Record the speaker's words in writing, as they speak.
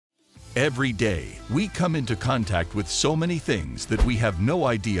Every day, we come into contact with so many things that we have no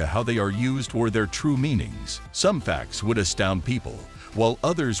idea how they are used or their true meanings. Some facts would astound people, while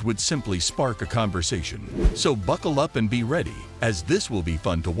others would simply spark a conversation. So buckle up and be ready, as this will be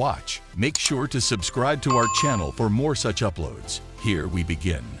fun to watch. Make sure to subscribe to our channel for more such uploads. Here we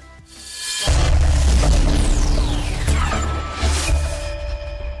begin.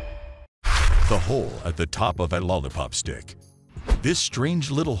 The hole at the top of a lollipop stick. This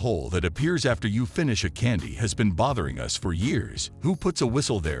strange little hole that appears after you finish a candy has been bothering us for years. Who puts a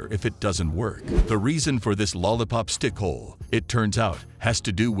whistle there if it doesn't work? The reason for this lollipop stick hole, it turns out, has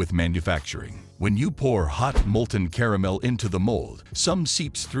to do with manufacturing. When you pour hot molten caramel into the mold, some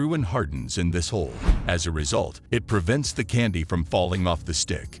seeps through and hardens in this hole. As a result, it prevents the candy from falling off the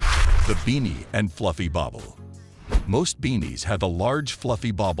stick. The beanie and fluffy bobble. Most beanies have a large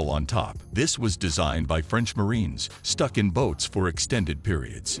fluffy bobble on top. This was designed by French Marines stuck in boats for extended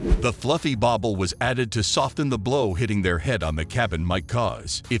periods. The fluffy bobble was added to soften the blow hitting their head on the cabin might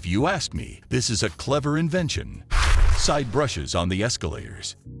cause. If you ask me, this is a clever invention. Side brushes on the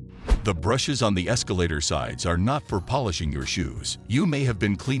escalators. The brushes on the escalator sides are not for polishing your shoes. You may have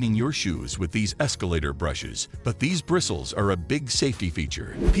been cleaning your shoes with these escalator brushes, but these bristles are a big safety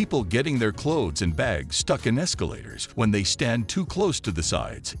feature. People getting their clothes and bags stuck in escalators when they stand too close to the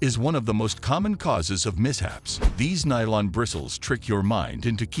sides is one of the most common causes of mishaps. These nylon bristles trick your mind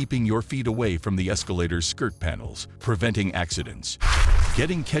into keeping your feet away from the escalator's skirt panels, preventing accidents.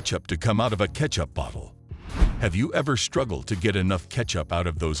 Getting ketchup to come out of a ketchup bottle. Have you ever struggled to get enough ketchup out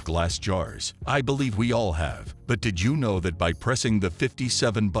of those glass jars? I believe we all have. But did you know that by pressing the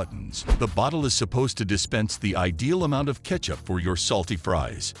 57 buttons, the bottle is supposed to dispense the ideal amount of ketchup for your salty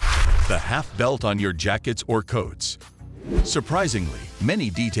fries? The half belt on your jackets or coats. Surprisingly, many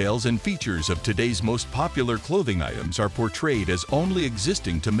details and features of today's most popular clothing items are portrayed as only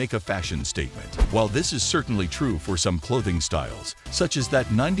existing to make a fashion statement. While this is certainly true for some clothing styles, such as that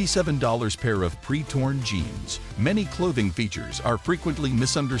 $97 pair of pre-torn jeans, many clothing features are frequently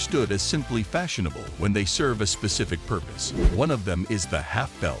misunderstood as simply fashionable when they serve a specific purpose. One of them is the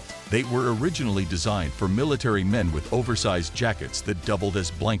half belt. They were originally designed for military men with oversized jackets that doubled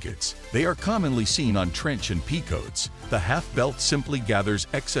as blankets. They are commonly seen on trench and pea coats. The half belt simply gathers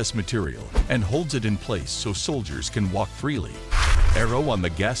excess material and holds it in place so soldiers can walk freely. Arrow on the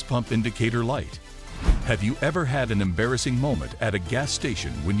gas pump indicator light. Have you ever had an embarrassing moment at a gas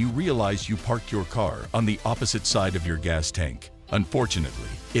station when you realize you parked your car on the opposite side of your gas tank? Unfortunately,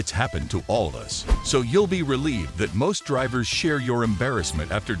 it's happened to all of us. So you'll be relieved that most drivers share your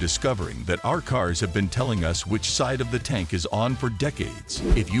embarrassment after discovering that our cars have been telling us which side of the tank is on for decades.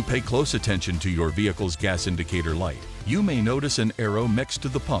 If you pay close attention to your vehicle's gas indicator light, you may notice an arrow next to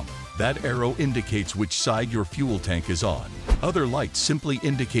the pump. That arrow indicates which side your fuel tank is on. Other lights simply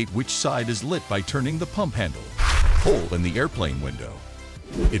indicate which side is lit by turning the pump handle. Hole in the airplane window.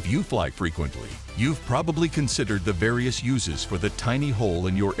 If you fly frequently, you've probably considered the various uses for the tiny hole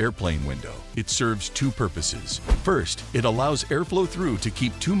in your airplane window. It serves two purposes. First, it allows airflow through to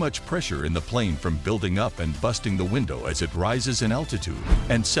keep too much pressure in the plane from building up and busting the window as it rises in altitude.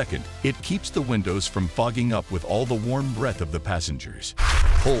 And second, it keeps the windows from fogging up with all the warm breath of the passengers.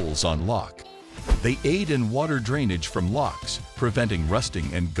 Holes on lock. They aid in water drainage from locks, preventing rusting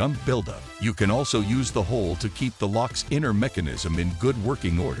and gunk buildup. You can also use the hole to keep the lock's inner mechanism in good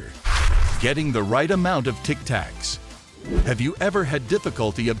working order. Getting the right amount of Tic Tacs. Have you ever had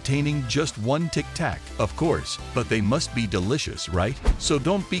difficulty obtaining just one Tic Tac? Of course, but they must be delicious, right? So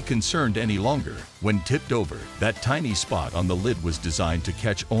don't be concerned any longer. When tipped over, that tiny spot on the lid was designed to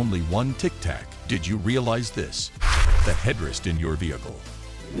catch only one Tic Tac. Did you realize this? The headrest in your vehicle.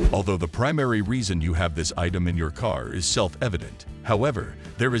 Although the primary reason you have this item in your car is self-evident, however,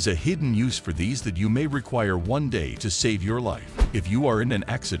 there is a hidden use for these that you may require one day to save your life. If you are in an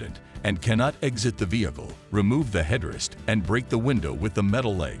accident and cannot exit the vehicle, remove the headrest and break the window with the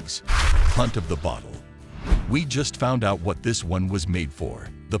metal legs. Punt of the bottle. We just found out what this one was made for.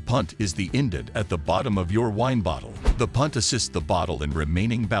 The punt is the indent at the bottom of your wine bottle. The punt assists the bottle in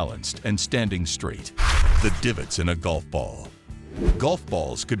remaining balanced and standing straight. The divots in a golf ball. Golf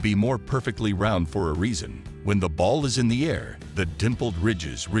balls could be more perfectly round for a reason. When the ball is in the air, the dimpled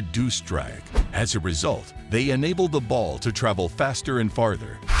ridges reduce drag. As a result, they enable the ball to travel faster and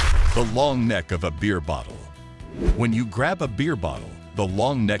farther. The long neck of a beer bottle. When you grab a beer bottle, the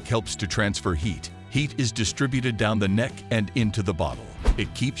long neck helps to transfer heat. Heat is distributed down the neck and into the bottle.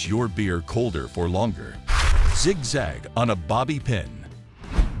 It keeps your beer colder for longer. Zigzag on a bobby pin.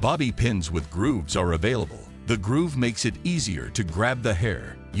 Bobby pins with grooves are available. The groove makes it easier to grab the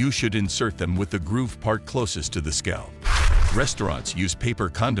hair. You should insert them with the groove part closest to the scalp. Restaurants use paper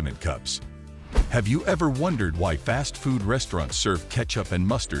condiment cups. Have you ever wondered why fast food restaurants serve ketchup and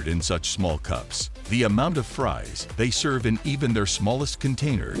mustard in such small cups? The amount of fries they serve in even their smallest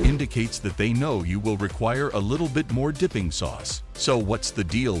container indicates that they know you will require a little bit more dipping sauce. So what's the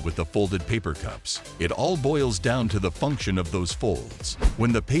deal with the folded paper cups? It all boils down to the function of those folds.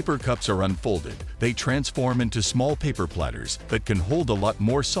 When the paper cups are unfolded, they transform into small paper platters that can hold a lot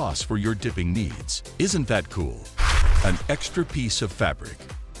more sauce for your dipping needs. Isn't that cool? An extra piece of fabric.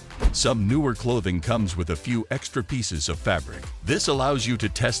 Some newer clothing comes with a few extra pieces of fabric. This allows you to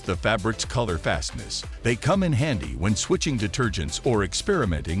test the fabric's color fastness. They come in handy when switching detergents or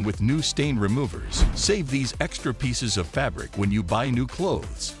experimenting with new stain removers. Save these extra pieces of fabric when you buy new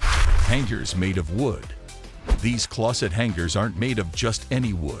clothes. Hangers made of wood. These closet hangers aren't made of just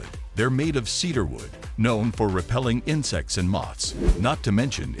any wood. They're made of cedar wood, known for repelling insects and moths, not to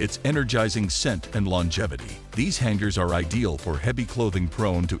mention its energizing scent and longevity. These hangers are ideal for heavy clothing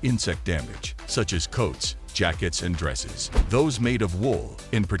prone to insect damage, such as coats, jackets, and dresses. Those made of wool,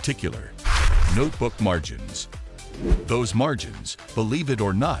 in particular. Notebook margins. Those margins, believe it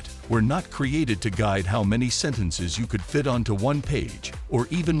or not, were not created to guide how many sentences you could fit onto one page or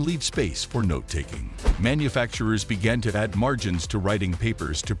even leave space for note-taking. Manufacturers began to add margins to writing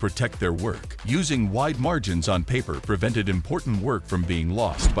papers to protect their work. Using wide margins on paper prevented important work from being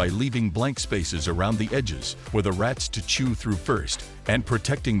lost by leaving blank spaces around the edges for the rats to chew through first and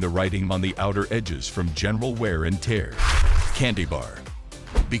protecting the writing on the outer edges from general wear and tear. Candybar.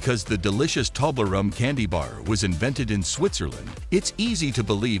 Because the delicious Toblerone Candybar was invented in Switzerland, it's easy to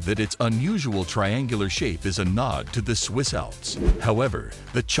believe that its unusual triangular shape is a nod to the Swiss Alps. However,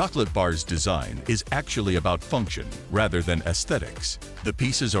 the chocolate bar's design is actually about function rather than aesthetics. The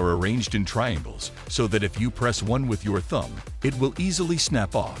pieces are arranged in triangles so that if you press one with your thumb, it will easily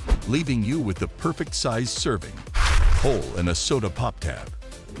snap off, leaving you with the perfect size serving. Hole in a soda pop tab.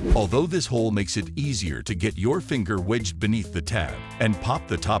 Although this hole makes it easier to get your finger wedged beneath the tab and pop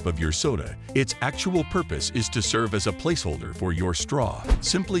the top of your soda, its actual purpose is to serve as a placeholder for your straw.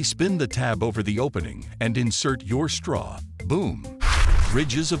 Simply spin the tab over the opening and insert your straw. Boom!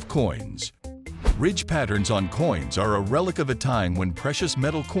 Ridges of coins. Ridge patterns on coins are a relic of a time when precious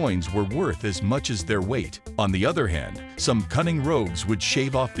metal coins were worth as much as their weight. On the other hand, some cunning rogues would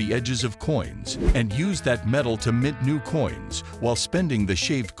shave off the edges of coins and use that metal to mint new coins while spending the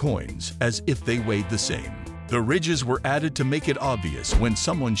shaved coins as if they weighed the same. The ridges were added to make it obvious when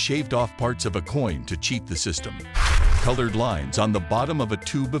someone shaved off parts of a coin to cheat the system. Colored lines on the bottom of a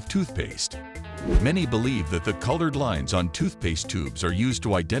tube of toothpaste. Many believe that the colored lines on toothpaste tubes are used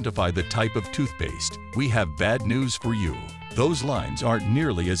to identify the type of toothpaste. We have bad news for you. Those lines aren't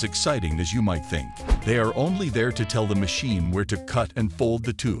nearly as exciting as you might think. They are only there to tell the machine where to cut and fold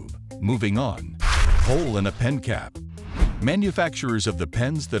the tube. Moving on. Hole in a pen cap. Manufacturers of the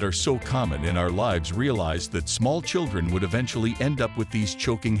pens that are so common in our lives realized that small children would eventually end up with these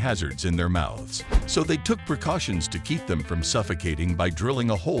choking hazards in their mouths. So they took precautions to keep them from suffocating by drilling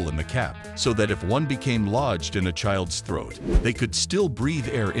a hole in the cap, so that if one became lodged in a child's throat, they could still breathe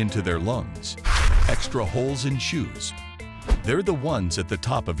air into their lungs. Extra holes in shoes. They're the ones at the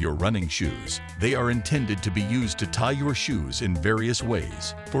top of your running shoes. They are intended to be used to tie your shoes in various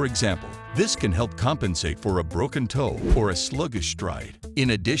ways. For example, this can help compensate for a broken toe or a sluggish stride.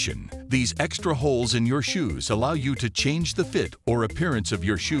 In addition, these extra holes in your shoes allow you to change the fit or appearance of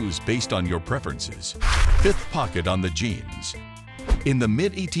your shoes based on your preferences. Fifth pocket on the jeans. In the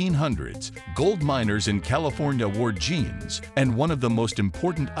mid-1800s, gold miners in California wore jeans, and one of the most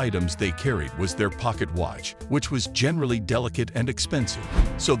important items they carried was their pocket watch, which was generally delicate and expensive.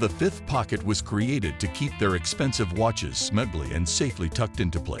 So the fifth pocket was created to keep their expensive watches snugly and safely tucked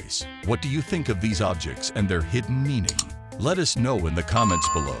into place. What do you think of these objects and their hidden meaning? Let us know in the comments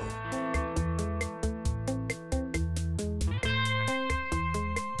below.